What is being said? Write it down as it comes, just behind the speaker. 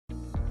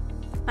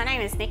My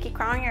name is Nickie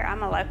Cronier.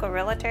 I'm a local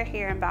realtor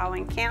here in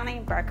Baldwin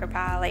County, brokered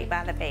by Elite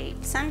by the Beach.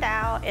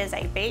 Sundial is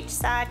a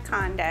beachside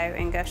condo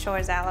in Gulf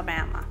Shores,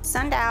 Alabama.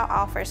 Sundial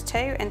offers 2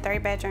 and 3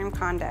 bedroom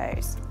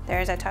condos. There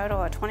is a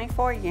total of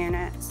 24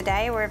 units.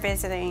 Today we're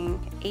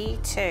visiting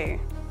E2.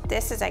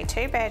 This is a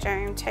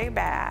 2-bedroom,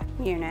 2-bath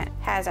unit,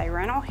 has a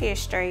rental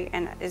history,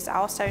 and is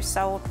also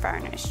sold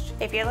furnished.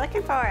 If you're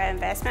looking for an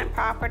investment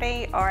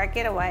property or a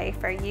getaway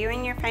for you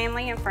and your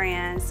family and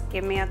friends,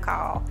 give me a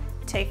call.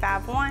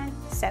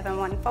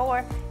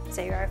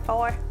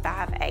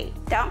 251-714-0458.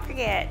 Don't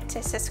forget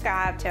to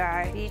subscribe to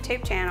our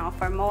YouTube channel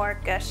for more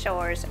Gulf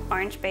Shores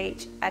Orange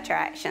Beach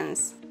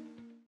attractions.